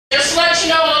let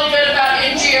you know a little bit about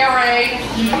MGRA.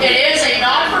 It is a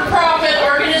non-for-profit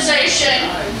organization.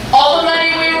 All the money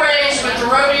we raise with the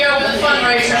rodeo and the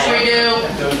fundraisers we do,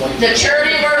 the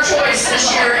charity of our choice this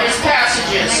year is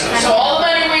Passages. So all the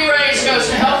money we raise goes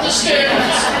to help the students,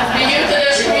 the youth of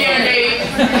this community,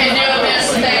 in doing this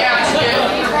that they have to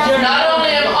do. Not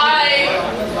only am I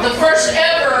the first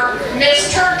ever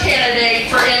Miss Turn candidate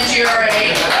for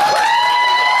MGRA,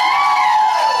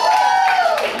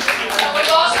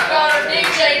 we've also got our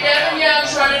DJ Devin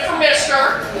Young's running for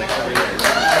Mr.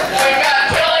 We've got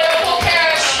Kelly Opal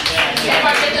Cash, if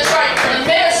I get this right, for the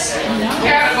Miss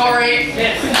category.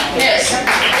 Miss.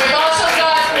 We've also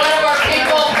got one of our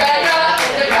people, Becca,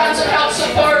 that comes and helps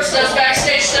supports, does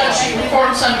backstage stuff. She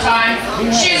performs sometime.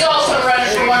 She's also running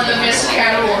for one of the Miss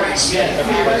categories.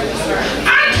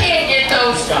 I can't get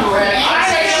those correct. I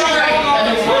say straight.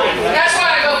 That's why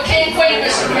I go King, Queen,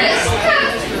 Mr. Miss.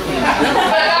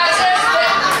 But guys,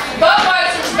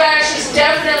 Budweiser's Bash is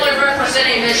definitely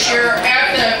representing this year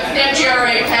at the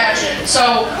MGRA pageant.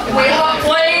 So we hope